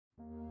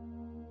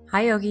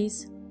Hi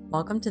yogis,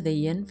 welcome to the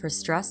Yin for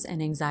Stress and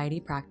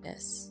Anxiety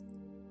practice.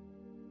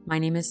 My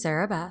name is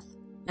Sarah Beth,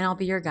 and I'll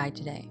be your guide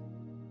today.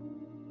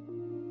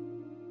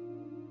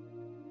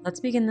 Let's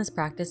begin this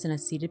practice in a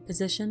seated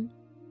position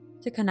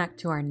to connect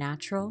to our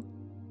natural,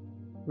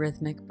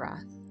 rhythmic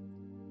breath.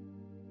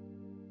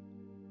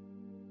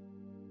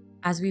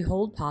 As we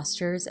hold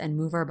postures and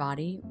move our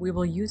body, we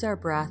will use our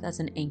breath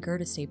as an anchor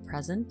to stay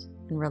present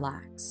and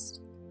relaxed.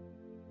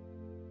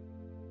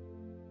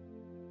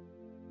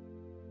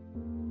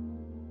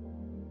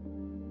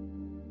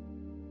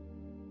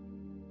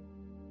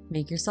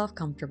 Make yourself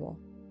comfortable.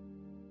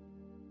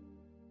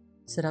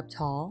 Sit up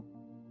tall,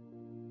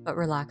 but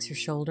relax your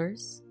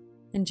shoulders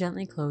and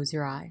gently close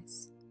your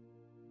eyes.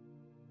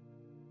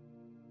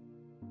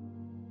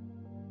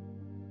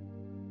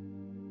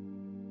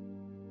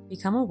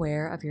 Become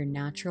aware of your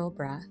natural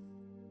breath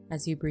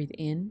as you breathe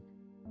in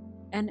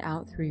and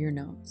out through your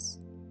nose.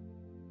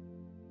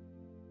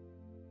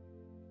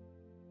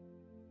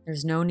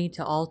 There's no need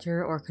to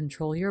alter or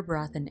control your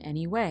breath in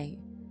any way.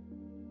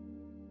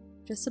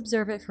 Just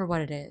observe it for what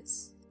it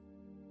is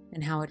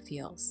and how it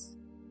feels.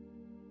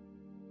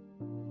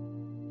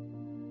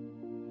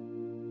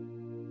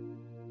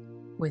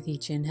 With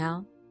each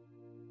inhale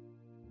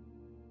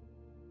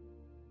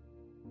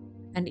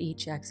and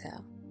each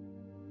exhale.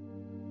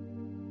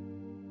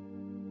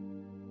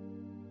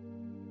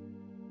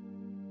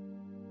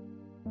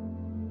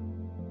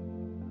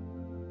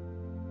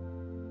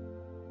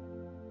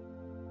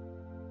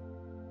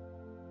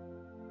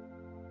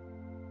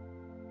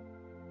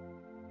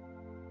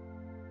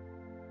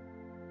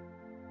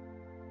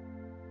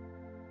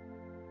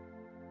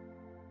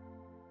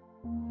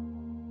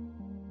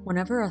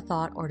 Whenever a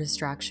thought or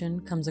distraction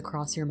comes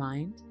across your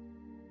mind,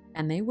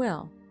 and they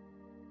will,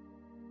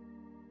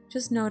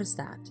 just notice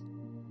that.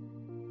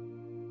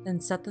 Then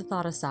set the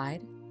thought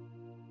aside.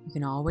 You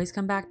can always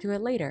come back to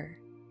it later,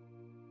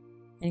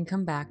 and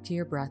come back to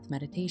your breath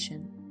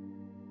meditation.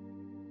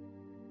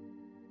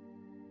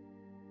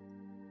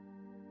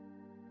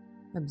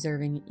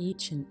 Observing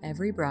each and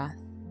every breath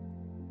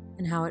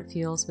and how it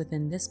feels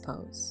within this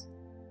pose.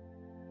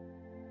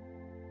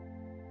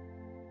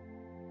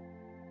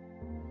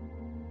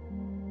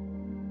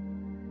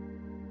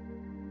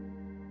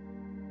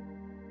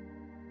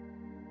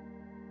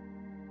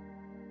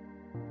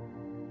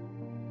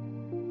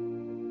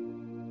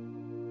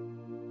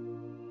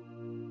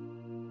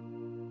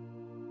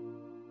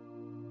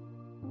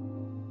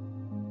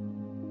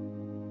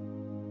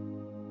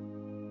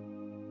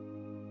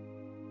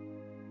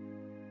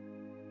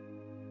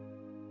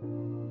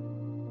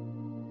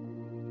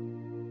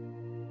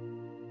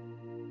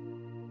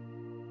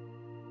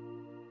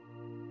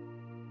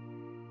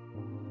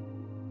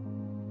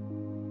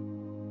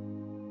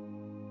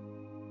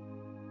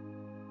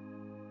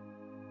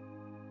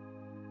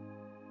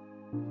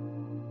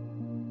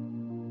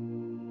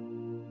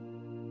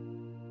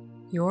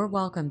 You're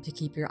welcome to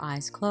keep your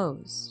eyes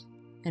closed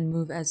and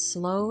move as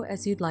slow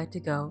as you'd like to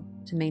go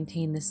to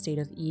maintain this state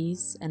of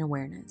ease and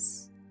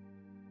awareness.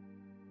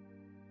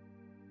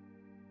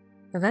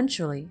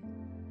 Eventually,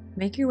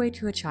 make your way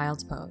to a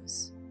child's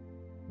pose,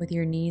 with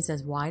your knees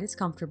as wide as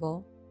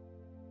comfortable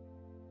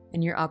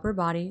and your upper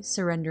body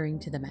surrendering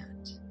to the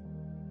mat.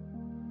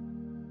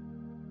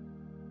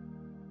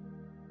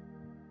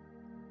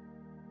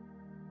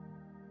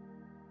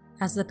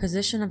 As the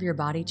position of your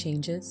body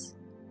changes,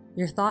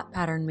 your thought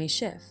pattern may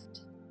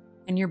shift,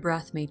 and your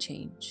breath may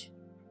change.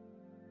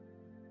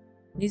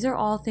 These are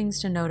all things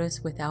to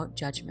notice without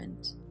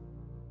judgment.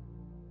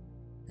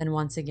 Then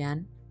once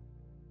again,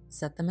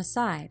 set them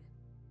aside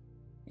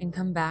and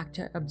come back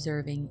to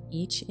observing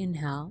each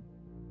inhale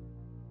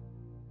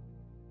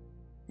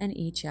and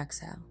each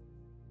exhale.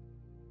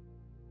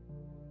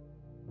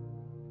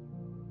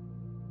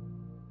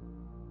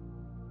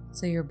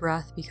 So your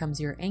breath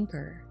becomes your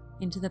anchor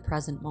into the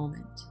present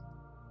moment.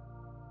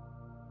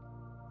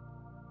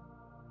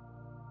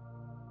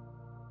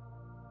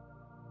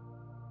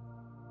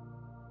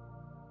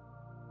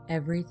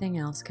 Everything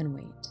else can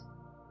wait.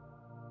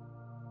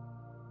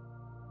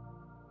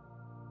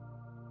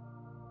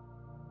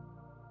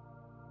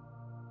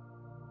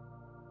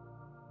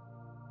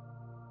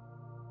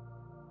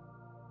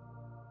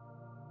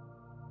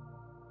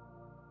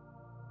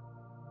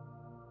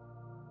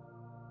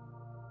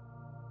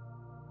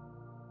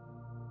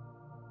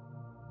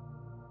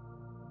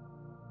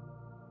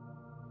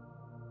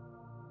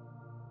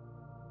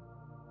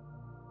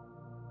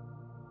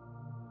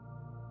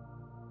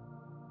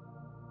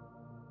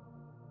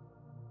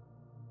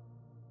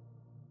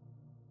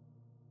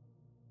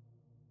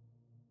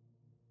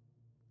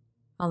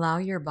 Allow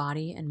your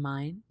body and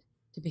mind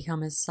to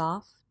become as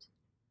soft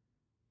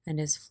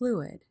and as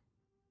fluid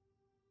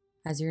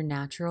as your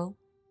natural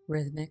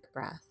rhythmic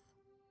breath.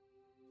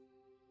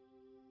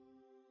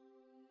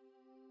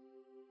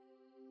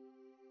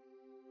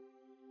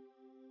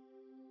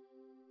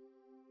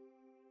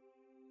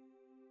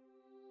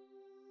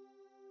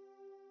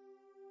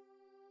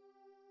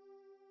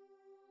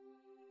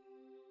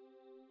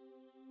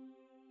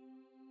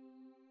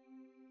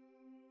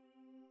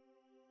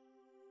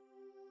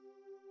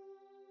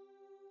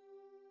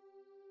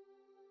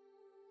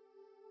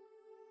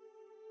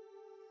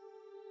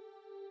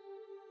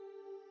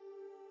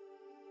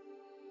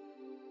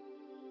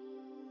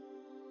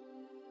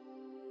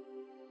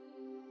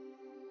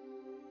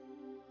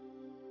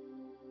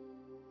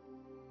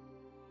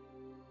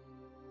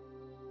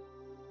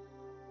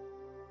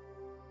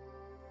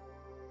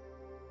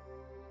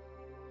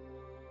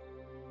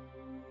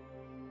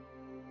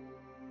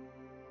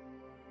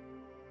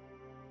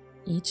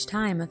 Each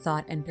time a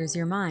thought enters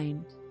your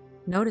mind,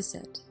 notice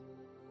it,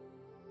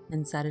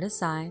 then set it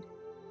aside.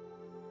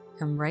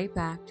 Come right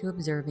back to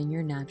observing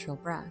your natural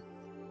breath.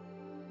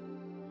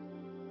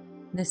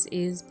 This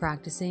is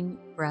practicing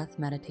breath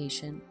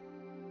meditation.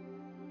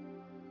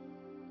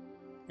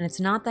 And it's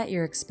not that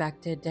you're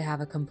expected to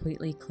have a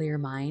completely clear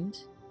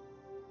mind.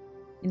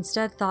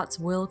 Instead, thoughts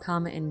will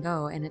come and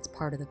go, and it's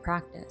part of the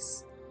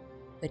practice.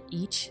 But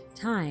each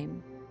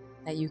time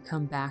that you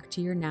come back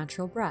to your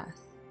natural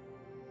breath,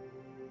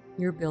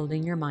 you're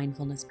building your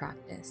mindfulness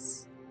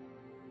practice.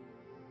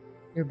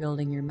 You're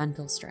building your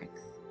mental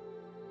strength.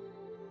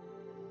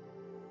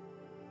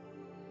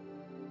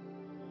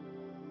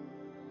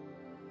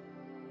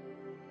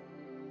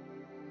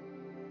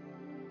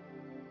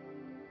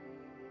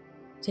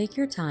 Take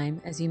your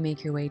time as you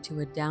make your way to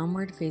a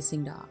downward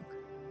facing dog.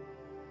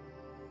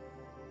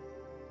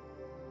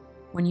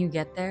 When you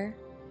get there,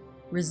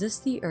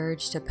 resist the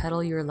urge to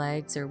pedal your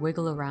legs or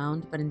wiggle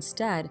around, but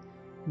instead,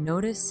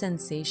 notice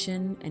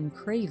sensation and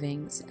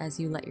cravings as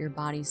you let your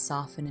body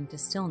soften into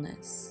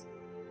stillness.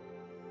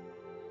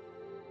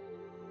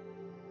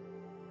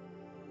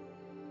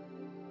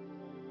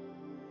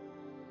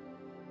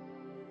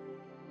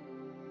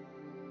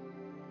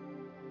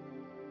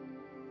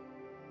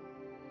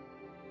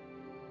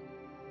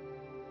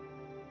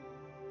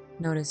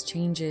 Notice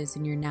changes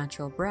in your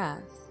natural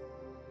breath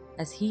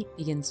as heat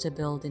begins to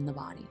build in the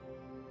body.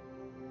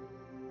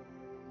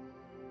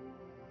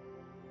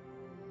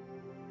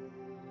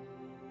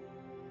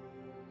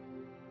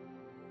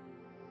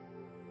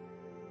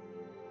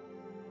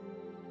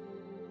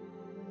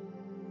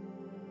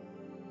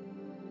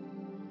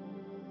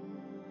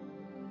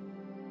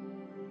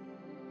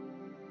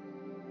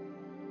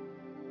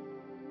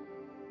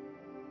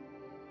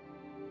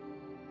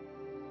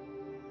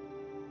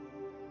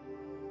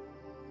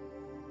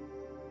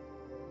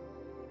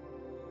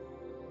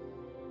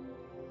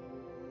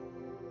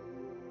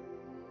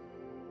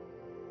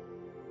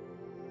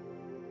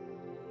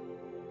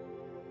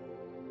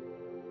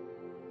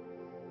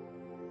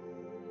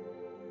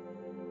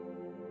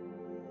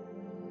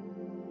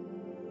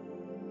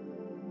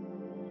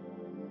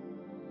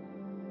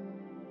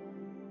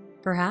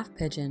 For half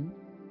pigeon,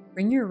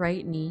 bring your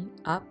right knee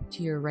up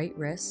to your right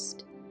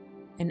wrist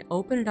and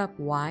open it up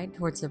wide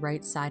towards the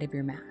right side of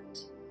your mat.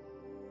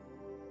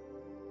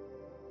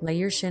 Lay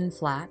your shin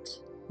flat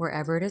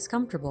wherever it is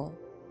comfortable,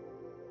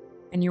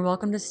 and you're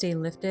welcome to stay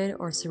lifted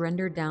or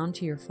surrender down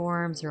to your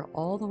forearms or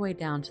all the way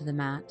down to the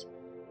mat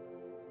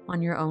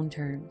on your own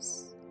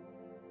terms,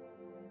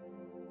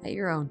 at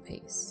your own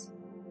pace.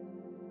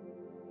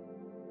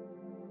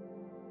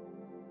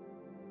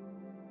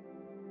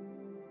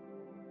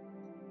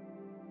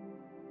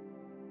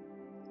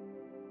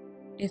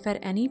 If at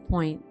any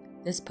point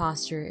this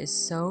posture is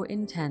so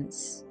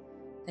intense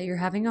that you're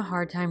having a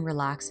hard time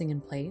relaxing in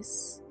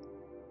place,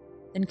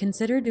 then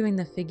consider doing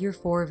the figure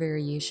 4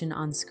 variation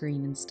on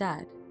screen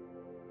instead.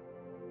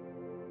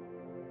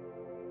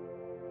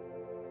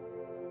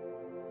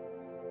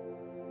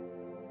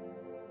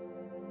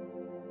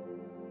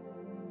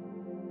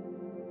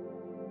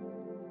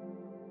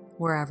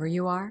 Wherever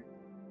you are,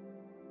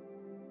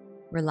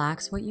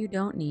 relax what you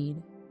don't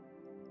need,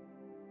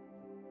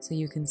 so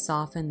you can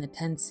soften the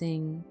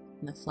tensing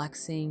and the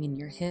flexing in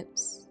your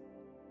hips,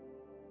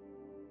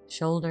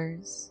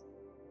 shoulders,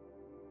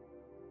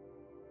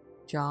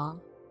 jaw,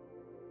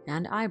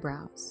 and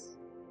eyebrows.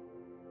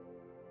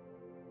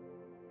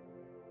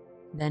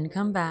 Then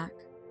come back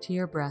to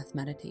your breath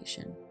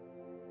meditation.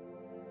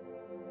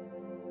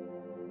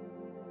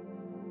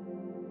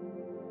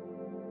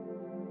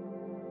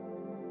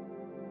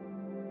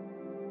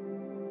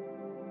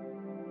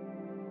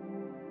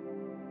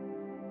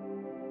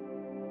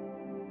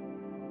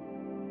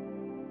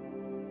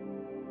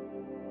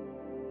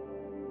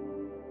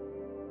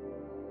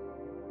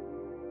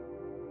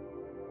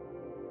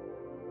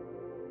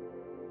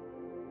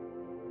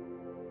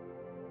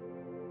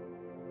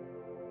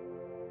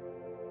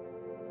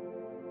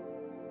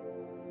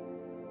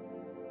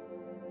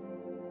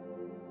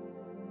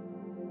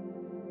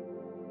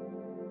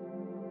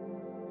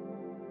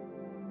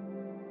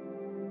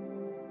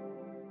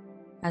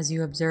 As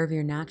you observe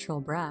your natural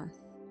breath,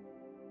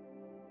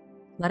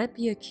 let it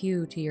be a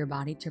cue to your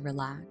body to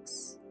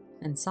relax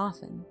and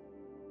soften.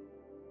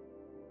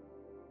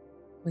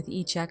 With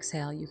each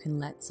exhale, you can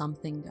let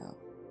something go.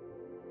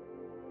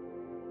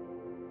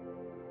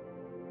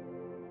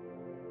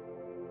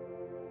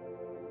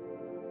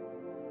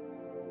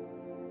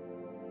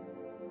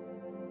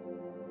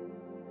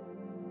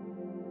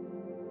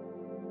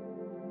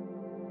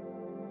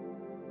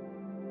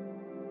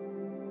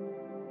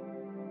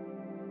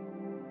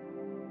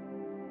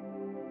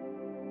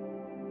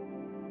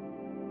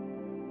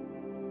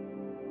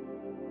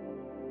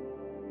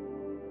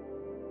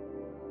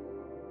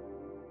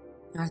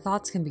 Our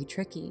thoughts can be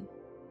tricky.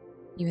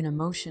 Even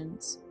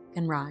emotions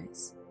can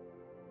rise.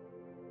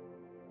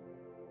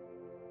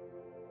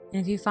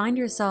 And if you find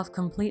yourself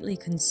completely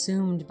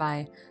consumed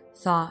by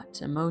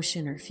thought,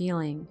 emotion, or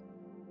feeling,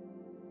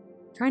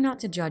 try not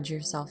to judge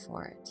yourself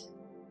for it.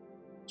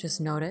 Just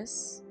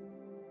notice,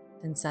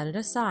 then set it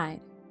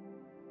aside,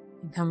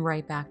 and come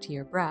right back to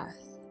your breath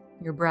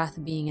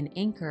being an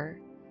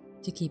anchor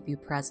to keep you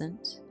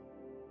present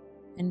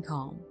and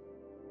calm.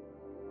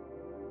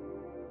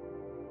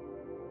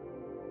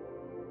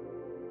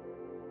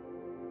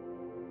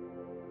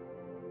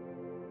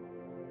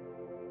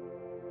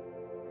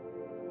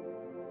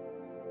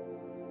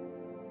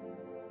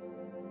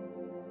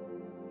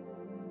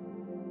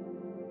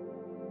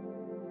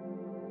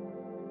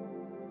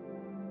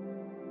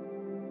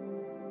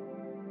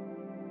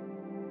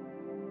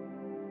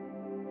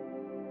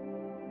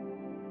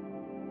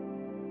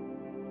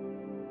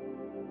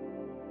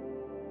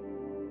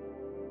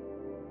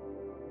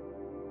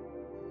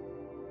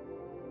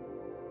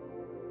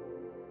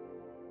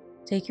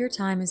 Take your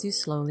time as you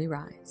slowly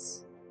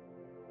rise.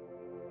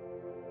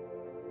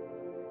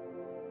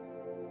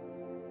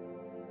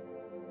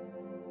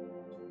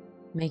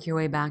 Make your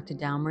way back to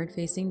downward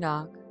facing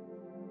dog.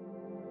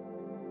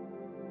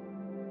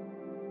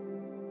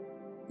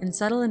 And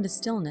settle into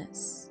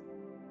stillness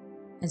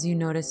as you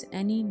notice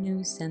any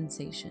new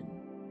sensation.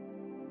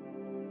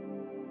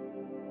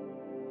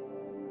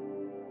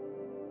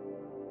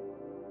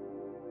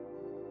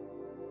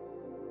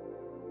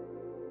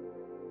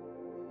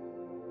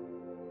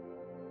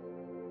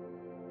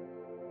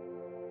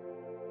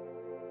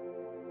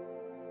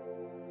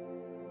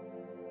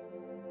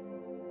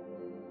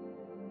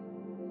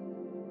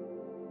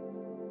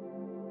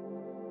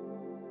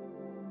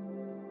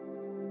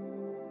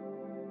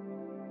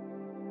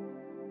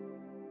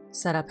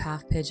 Set up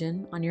half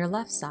pigeon on your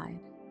left side,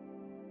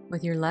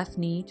 with your left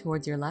knee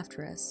towards your left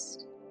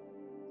wrist.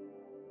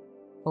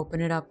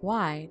 Open it up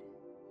wide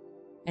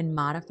and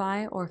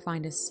modify or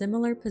find a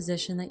similar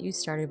position that you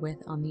started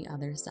with on the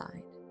other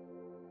side.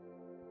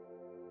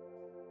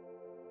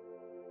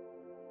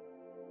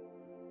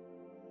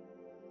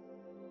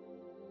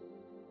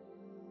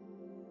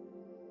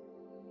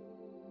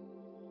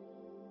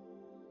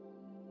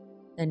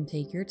 Then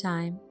take your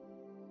time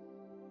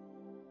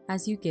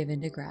as you give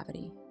into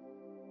gravity.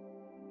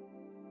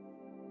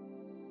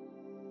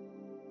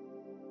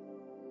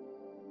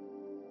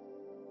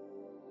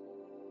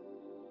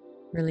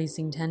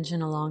 Releasing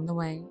tension along the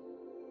way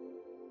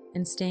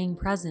and staying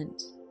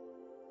present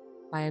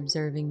by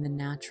observing the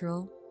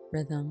natural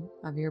rhythm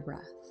of your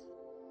breath.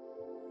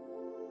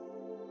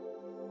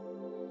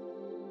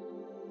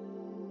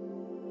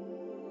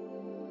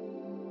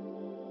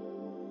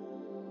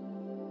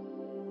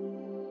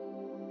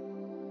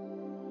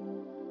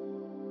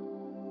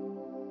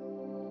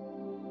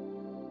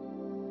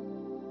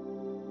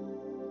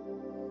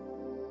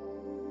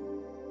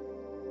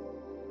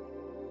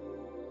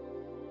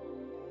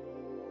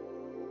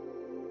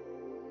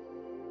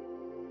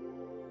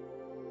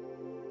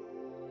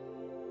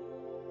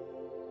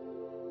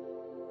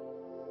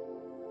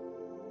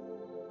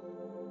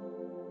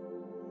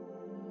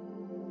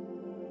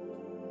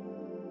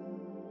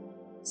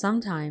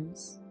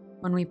 Sometimes,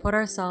 when we put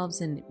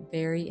ourselves in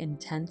very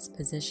intense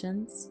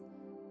positions,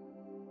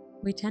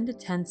 we tend to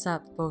tense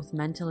up both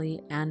mentally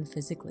and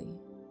physically.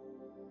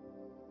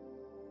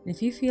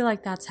 If you feel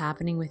like that's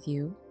happening with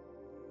you,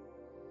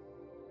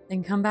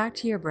 then come back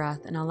to your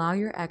breath and allow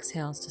your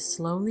exhales to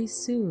slowly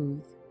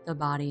soothe the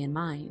body and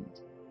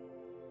mind.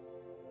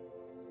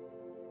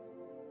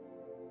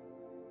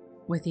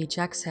 With each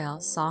exhale,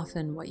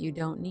 soften what you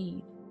don't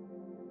need.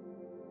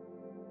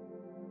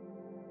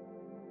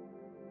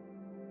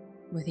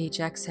 With each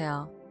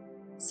exhale,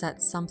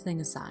 set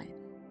something aside.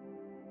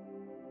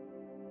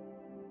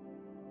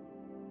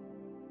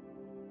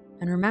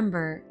 And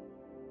remember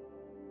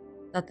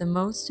that the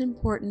most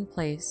important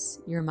place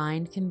your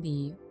mind can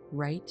be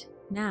right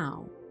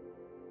now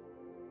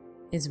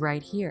is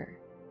right here,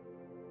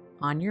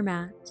 on your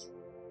mat,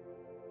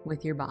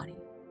 with your body.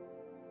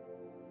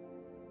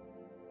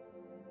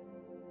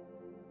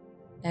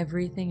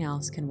 Everything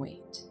else can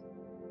wait.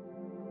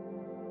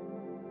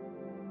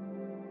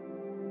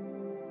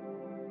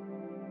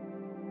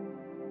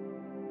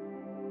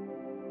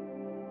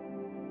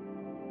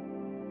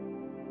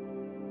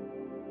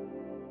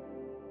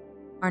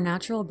 Our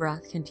natural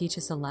breath can teach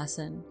us a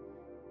lesson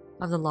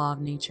of the law of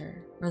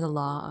nature, or the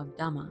law of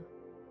Dhamma.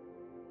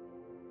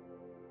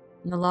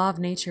 And the law of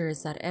nature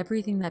is that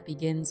everything that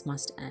begins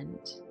must end.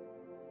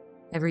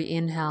 Every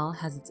inhale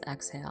has its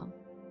exhale.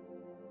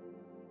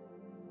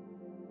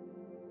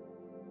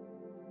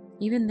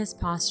 Even this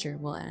posture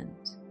will end.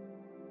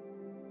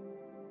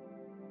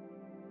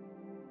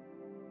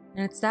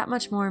 And it's that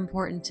much more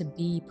important to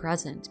be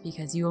present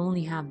because you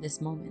only have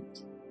this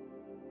moment.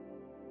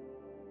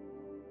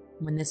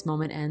 When this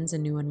moment ends, a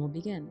new one will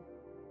begin,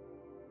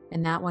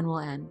 and that one will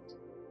end.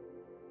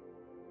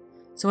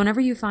 So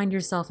whenever you find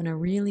yourself in a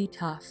really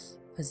tough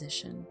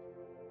position,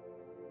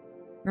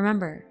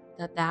 remember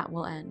that that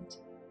will end.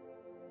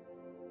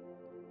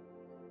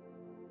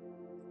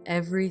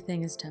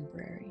 Everything is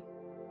temporary.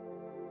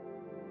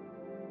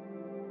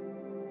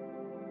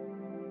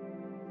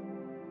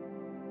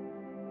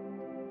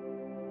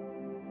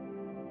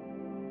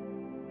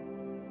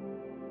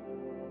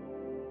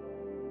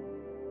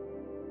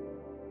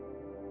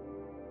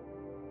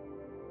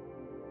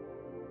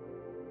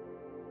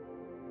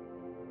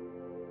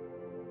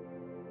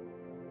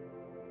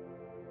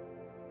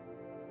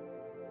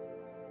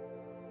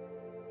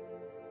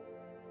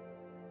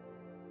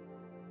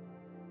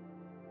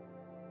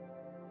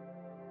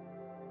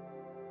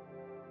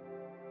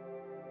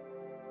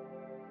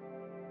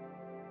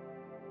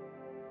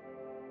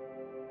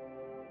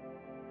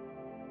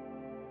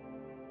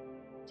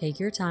 Take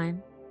your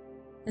time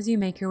as you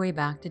make your way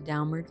back to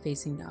downward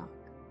facing dog,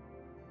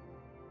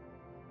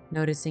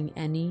 noticing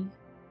any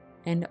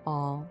and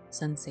all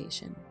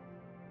sensation.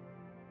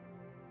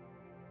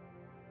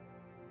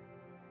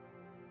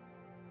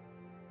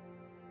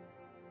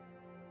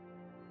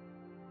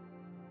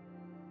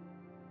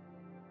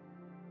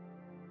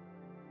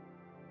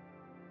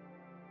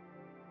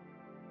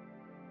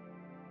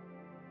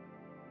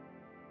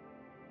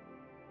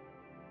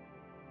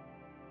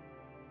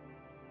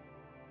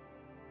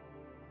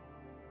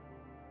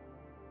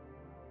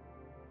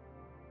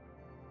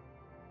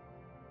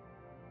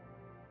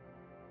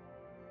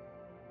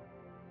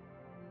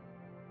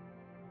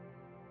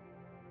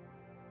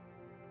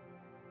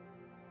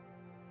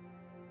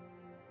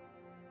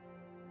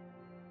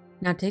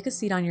 Now take a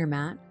seat on your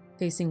mat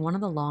facing one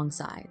of the long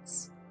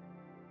sides.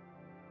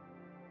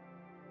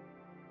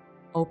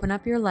 Open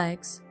up your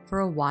legs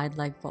for a wide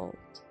leg fold.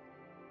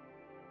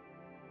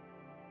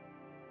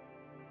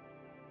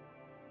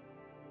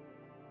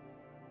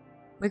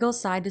 Wiggle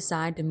side to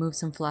side to move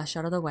some flesh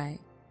out of the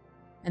way,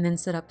 and then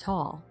sit up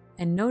tall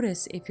and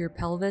notice if your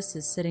pelvis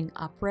is sitting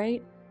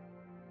upright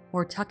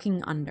or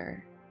tucking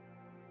under.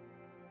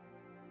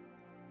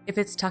 If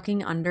it's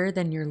tucking under,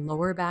 then your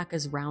lower back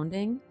is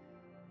rounding,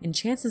 and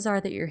chances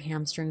are that your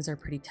hamstrings are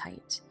pretty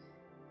tight.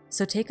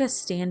 So take a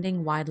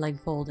standing wide leg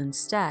fold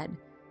instead,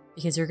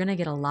 because you're going to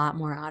get a lot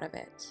more out of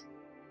it.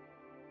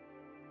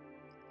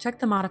 Check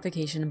the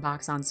modification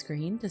box on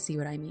screen to see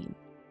what I mean.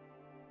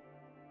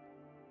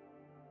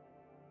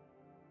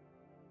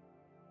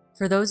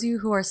 For those of you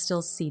who are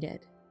still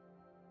seated,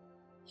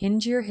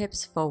 hinge your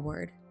hips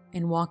forward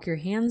and walk your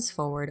hands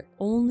forward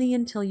only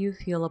until you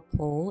feel a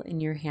pull in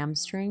your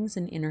hamstrings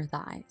and inner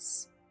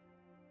thighs.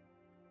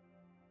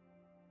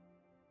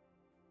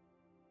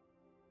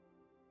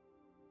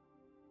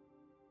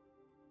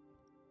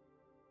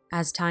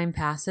 As time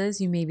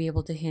passes, you may be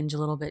able to hinge a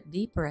little bit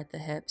deeper at the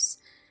hips,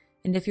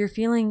 and if you're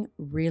feeling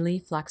really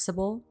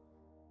flexible,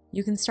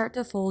 you can start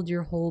to fold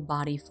your whole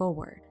body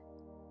forward.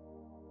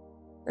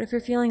 But if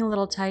you're feeling a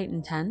little tight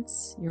and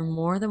tense, you're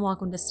more than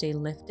welcome to stay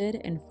lifted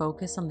and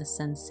focus on the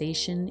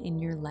sensation in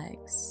your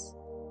legs.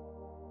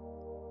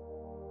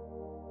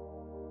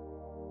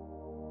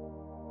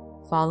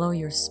 Follow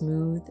your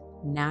smooth,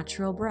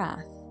 natural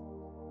breath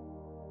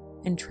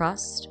and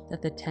trust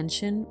that the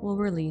tension will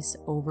release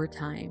over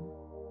time.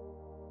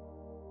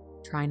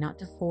 Try not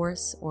to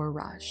force or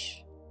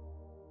rush.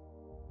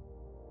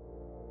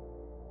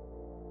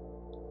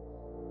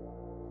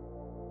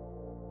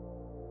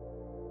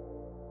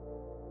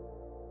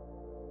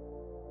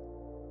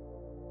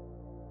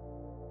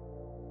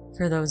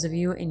 For those of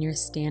you in your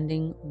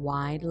standing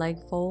wide leg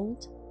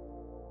fold,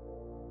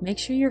 make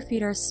sure your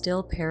feet are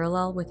still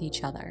parallel with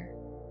each other.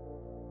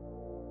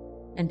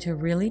 And to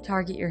really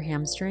target your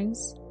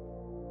hamstrings,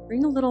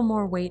 bring a little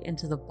more weight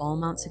into the ball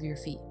mounts of your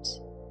feet.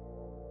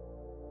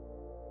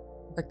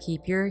 But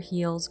keep your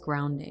heels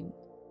grounding.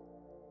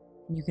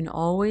 And you can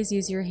always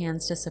use your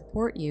hands to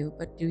support you,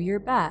 but do your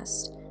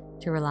best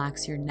to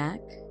relax your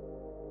neck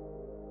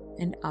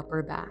and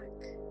upper back.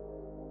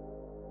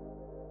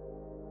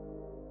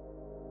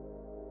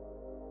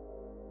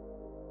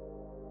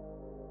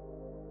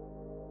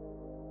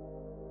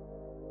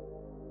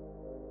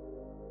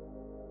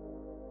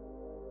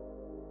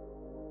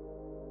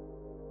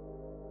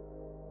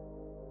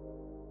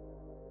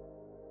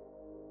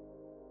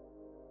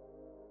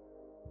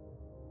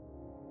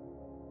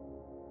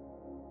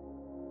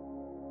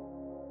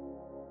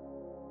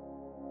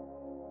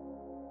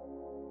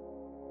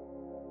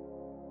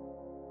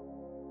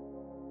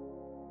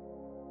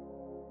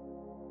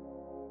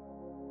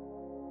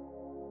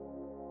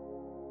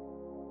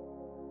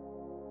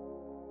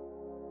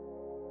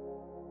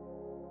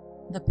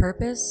 The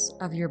purpose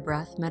of your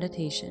breath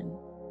meditation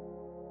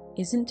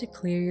isn't to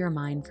clear your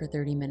mind for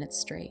 30 minutes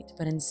straight,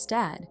 but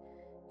instead,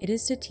 it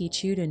is to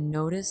teach you to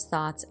notice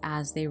thoughts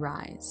as they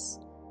rise,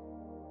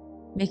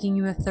 making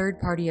you a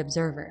third-party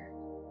observer,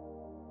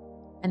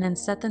 and then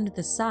set them to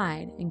the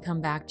side and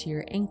come back to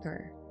your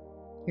anchor,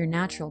 your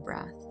natural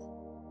breath.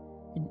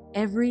 And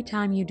every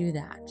time you do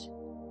that,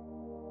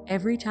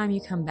 every time you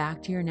come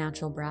back to your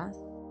natural breath,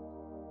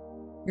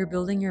 you're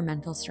building your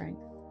mental strength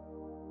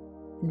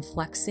and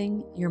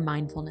flexing your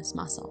mindfulness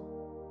muscle.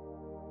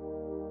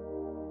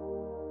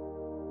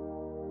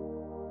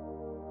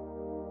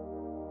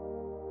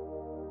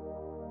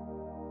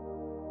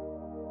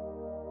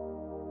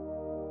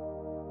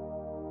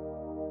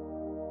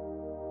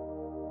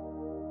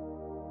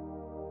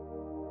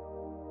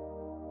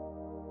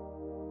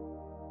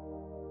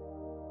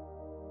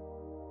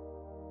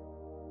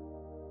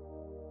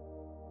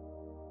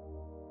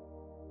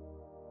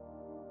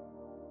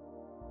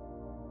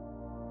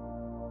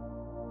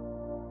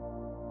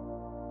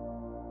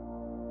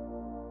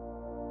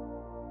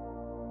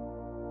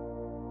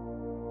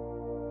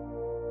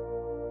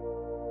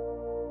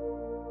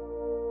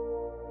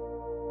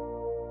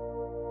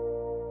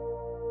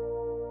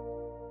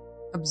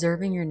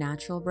 Observing your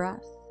natural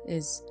breath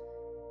is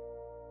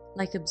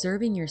like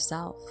observing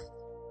yourself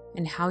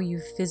and how you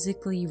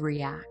physically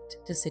react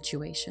to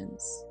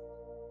situations.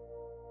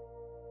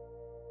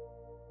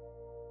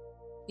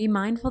 Be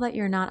mindful that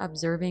you're not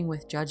observing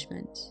with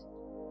judgment,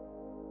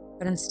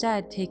 but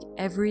instead take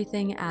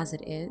everything as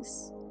it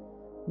is,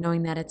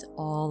 knowing that it's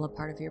all a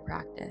part of your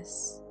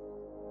practice.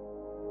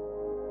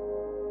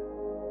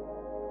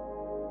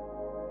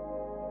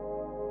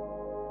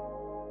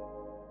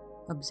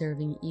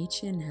 Observing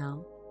each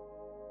inhale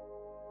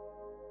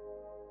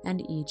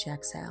and each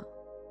exhale.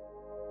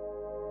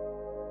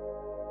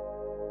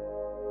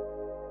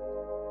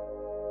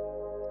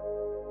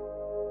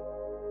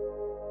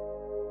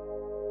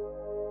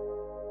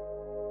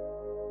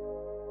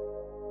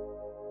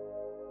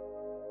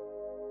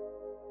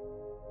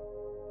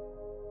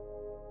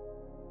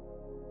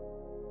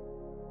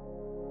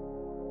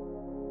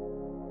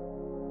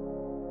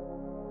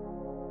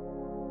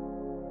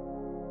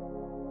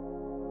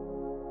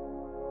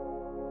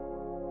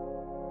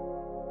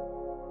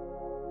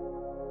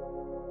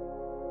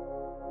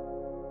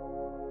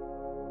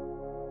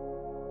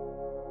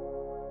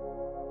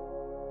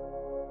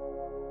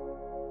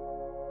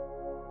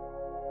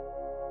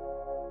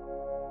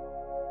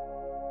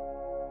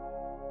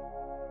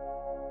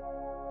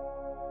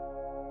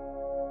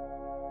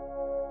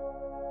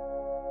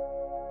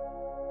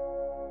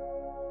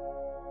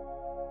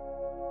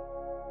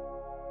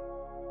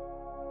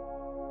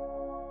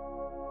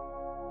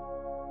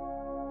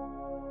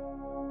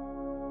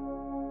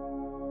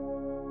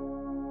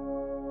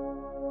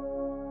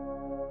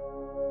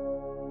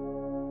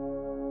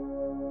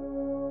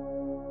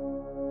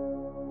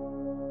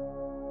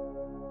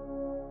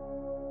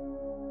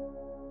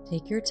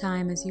 Take your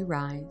time as you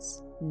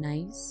rise,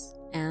 nice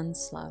and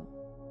slow.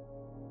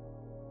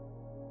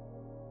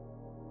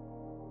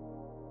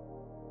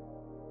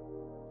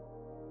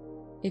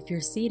 If you're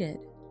seated,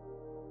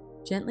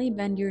 gently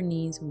bend your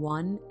knees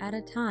one at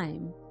a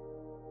time.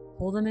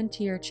 Pull them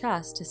into your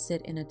chest to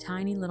sit in a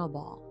tiny little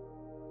ball.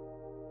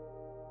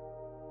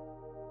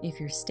 If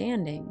you're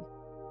standing,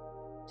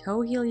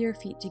 toe heel your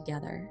feet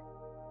together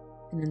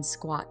and then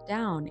squat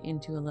down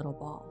into a little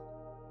ball.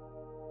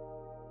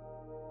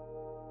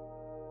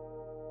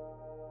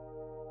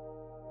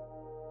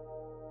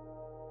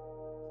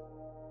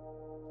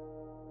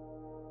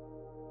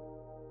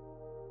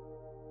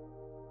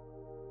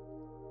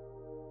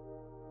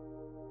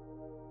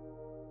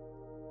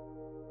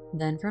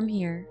 Then from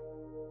here,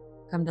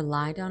 come to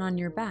lie down on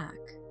your back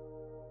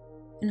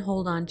and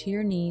hold on to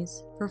your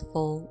knees for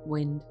full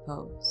wind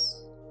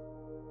pose.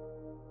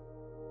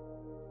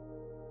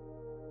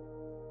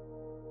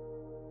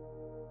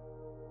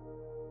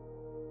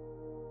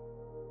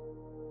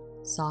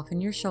 Soften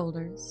your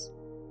shoulders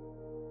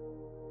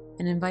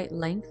and invite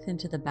length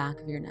into the back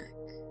of your neck.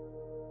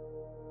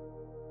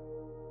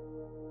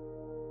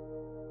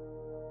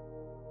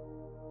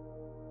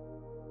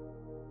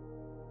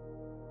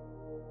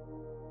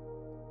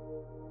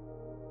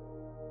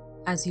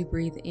 As you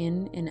breathe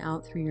in and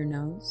out through your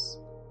nose,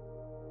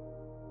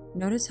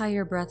 notice how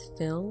your breath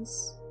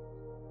fills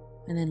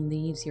and then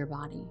leaves your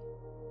body.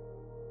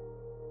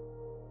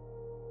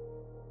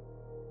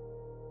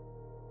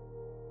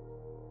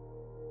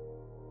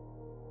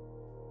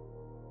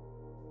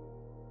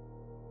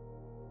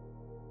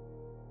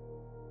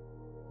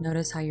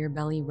 Notice how your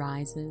belly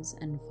rises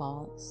and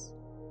falls.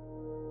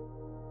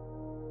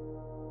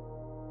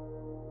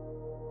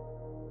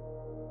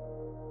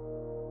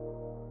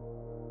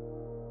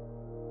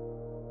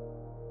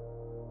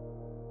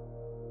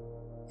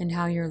 And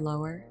how your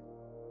lower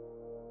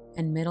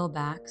and middle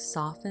back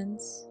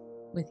softens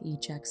with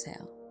each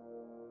exhale.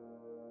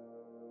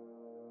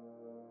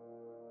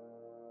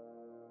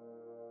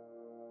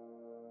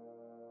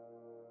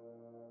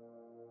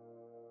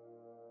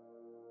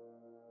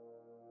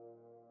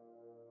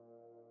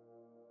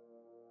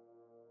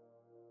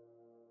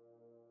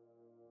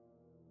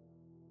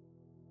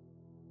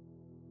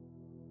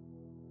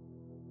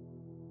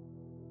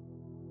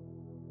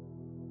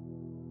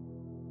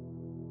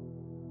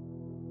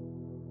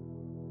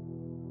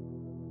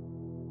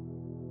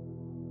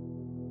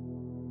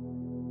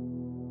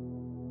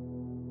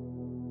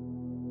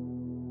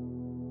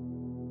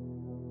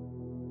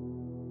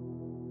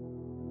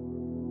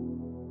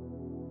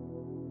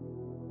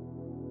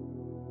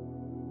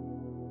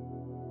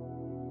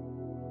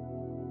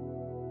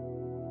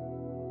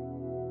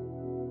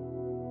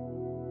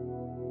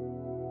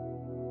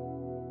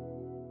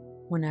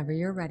 Whenever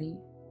you're ready,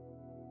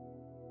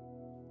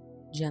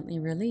 gently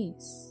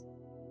release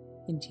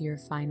into your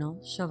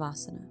final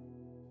Shavasana.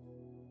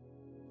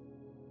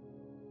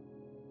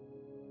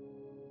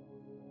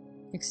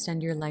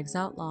 Extend your legs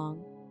out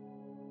long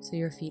so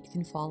your feet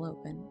can fall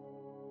open.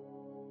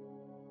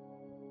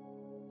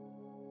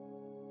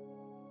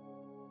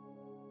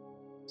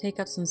 Take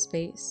up some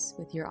space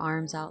with your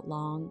arms out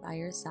long by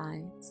your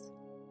sides.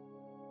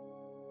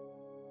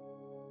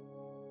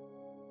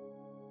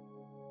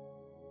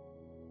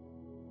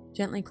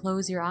 Gently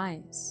close your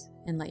eyes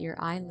and let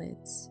your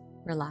eyelids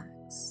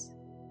relax.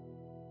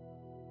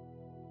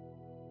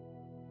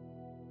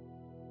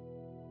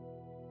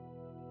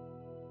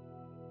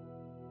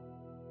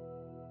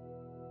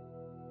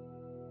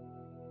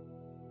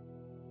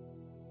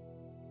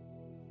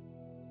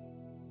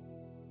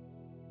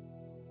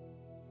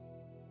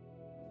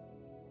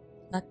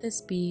 Let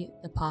this be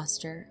the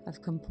posture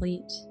of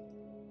complete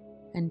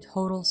and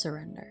total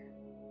surrender,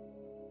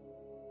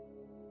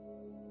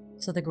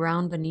 so the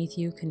ground beneath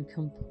you can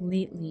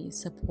completely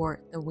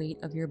support the weight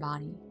of your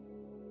body.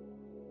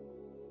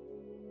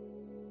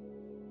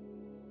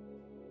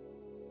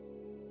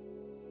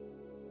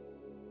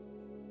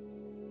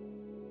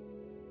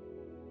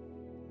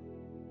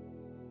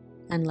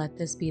 And let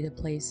this be the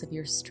place of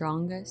your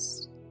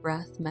strongest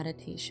breath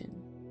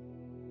meditation,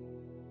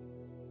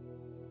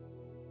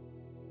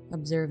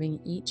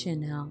 observing each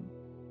inhale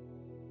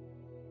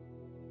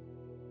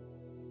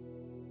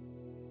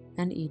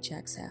and each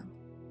exhale.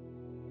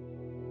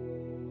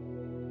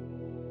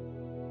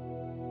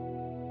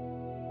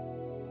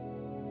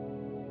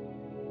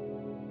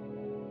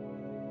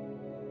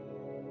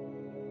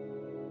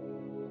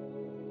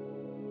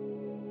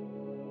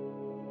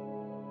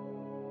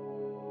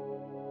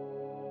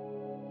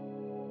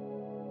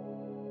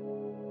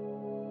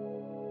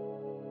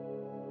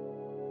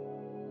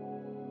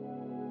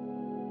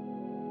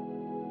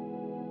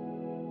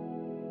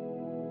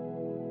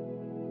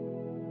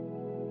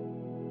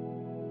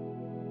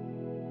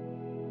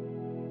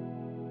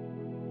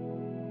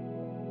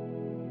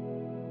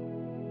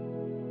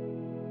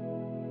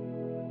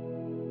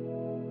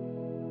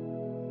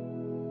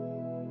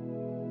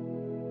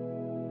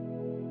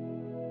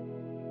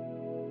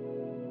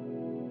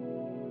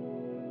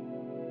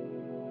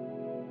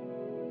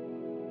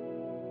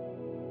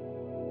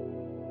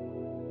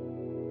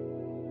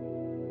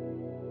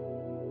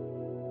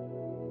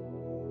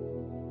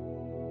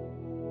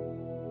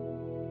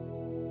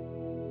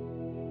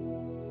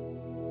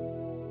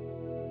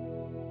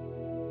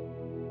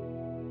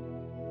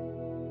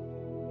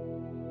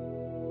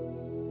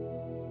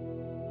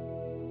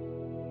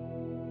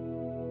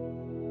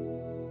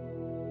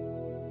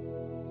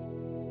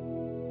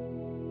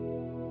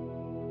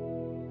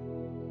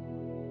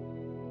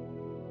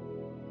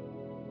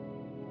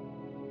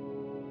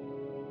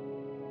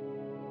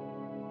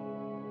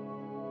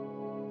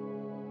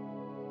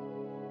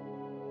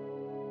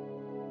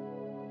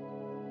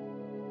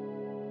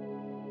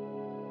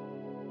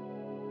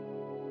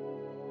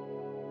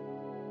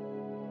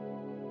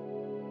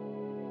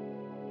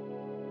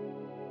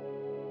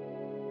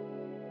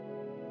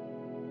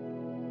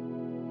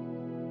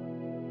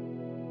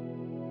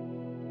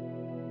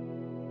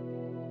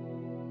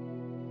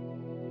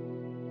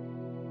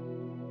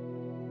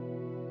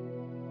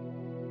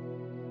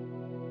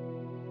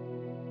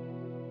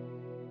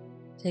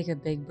 Take a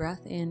big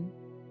breath in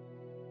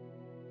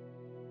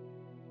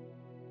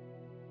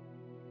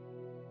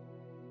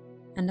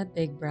and a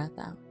big breath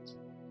out.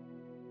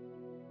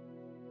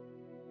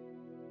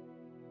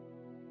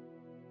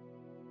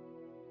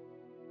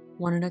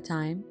 One at a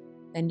time,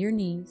 bend your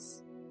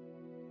knees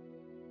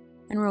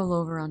and roll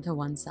over onto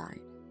one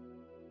side.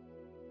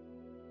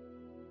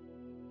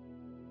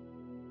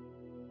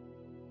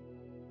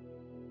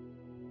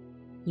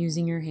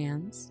 Using your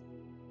hands,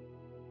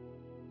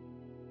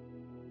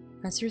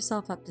 press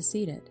yourself up to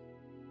seated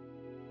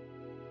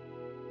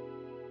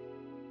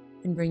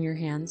and bring your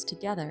hands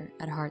together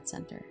at heart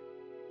center.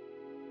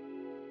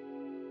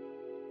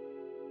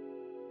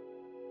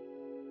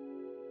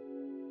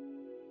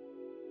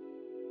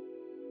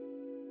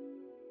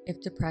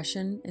 If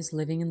depression is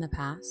living in the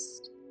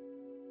past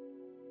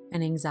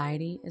and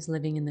anxiety is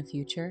living in the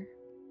future,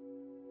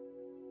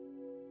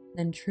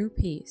 then true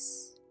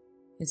peace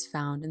is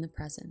found in the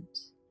present.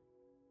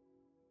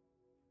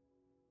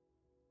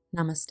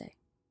 Namaste.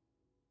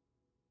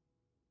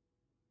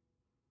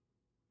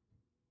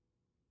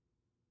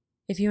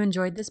 If you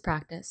enjoyed this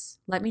practice,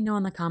 let me know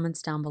in the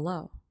comments down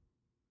below.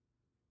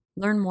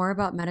 Learn more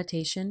about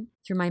meditation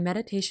through my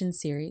meditation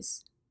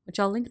series, which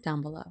I'll link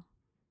down below.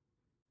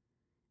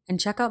 And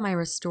check out my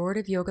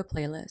restorative yoga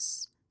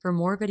playlist for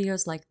more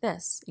videos like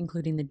this,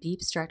 including the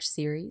Deep Stretch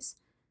series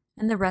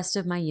and the rest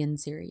of my Yin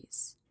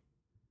series.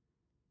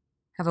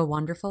 Have a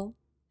wonderful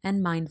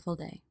and mindful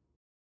day.